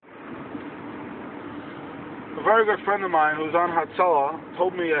A very good friend of mine who's on Hatzalah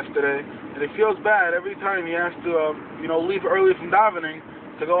told me yesterday that he feels bad every time he has to, leave early from davening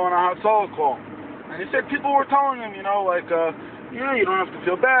to go on a Hatzalah call. And he said people were telling him, you don't have to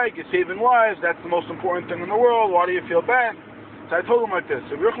feel bad, you're saving lives, that's the most important thing in the world, why do you feel bad? So I told him like this,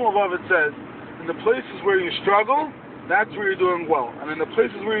 Rabbi Yochanan Lubavitch says, in the places where you struggle, that's where you're doing well. And in the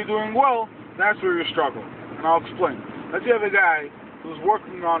places where you're doing well, that's where you struggle. And I'll explain. Let's say you have a guy who's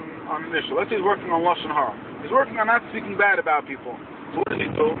working on an issue. Let's say he's working on Lashon Hara. He's working on not speaking bad about people. So what does he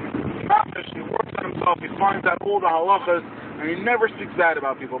do? He works on himself, he finds out all the halachas, and he never speaks bad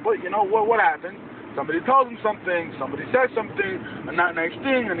about people. But you know what happens? Somebody tells him something, somebody says something, a not nice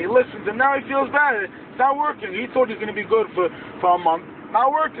thing, and he listens, and now he feels bad. It's not working. He thought he's going to be good for a month.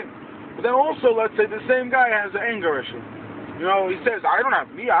 Not working. But then also, let's say the same guy has an anger issue. He says, I don't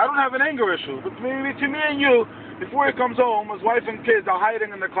have an anger issue. But maybe to me and you, before he comes home, his wife and kids are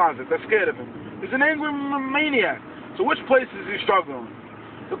hiding in the closet. They're scared of him. He's an angry maniac. So which place is he struggling?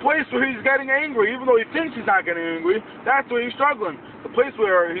 The place where he's getting angry, even though he thinks he's not getting angry, that's where he's struggling. The place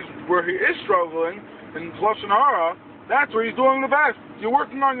where he is struggling, in Lashon Hara, that's where he's doing the best. You're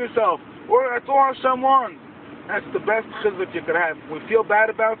working on yourself. Or that's all Hashem wants. That's the best chizuk you could have. When we feel bad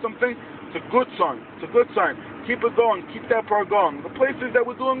about something, it's a good sign. It's a good sign. Keep it going. Keep that part going. The places that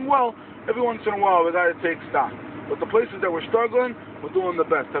we're doing well, every once in a while we got to take stock. But the places that we're struggling, we're doing the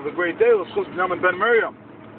best. Have a great day. Let's go to Ben Miriam.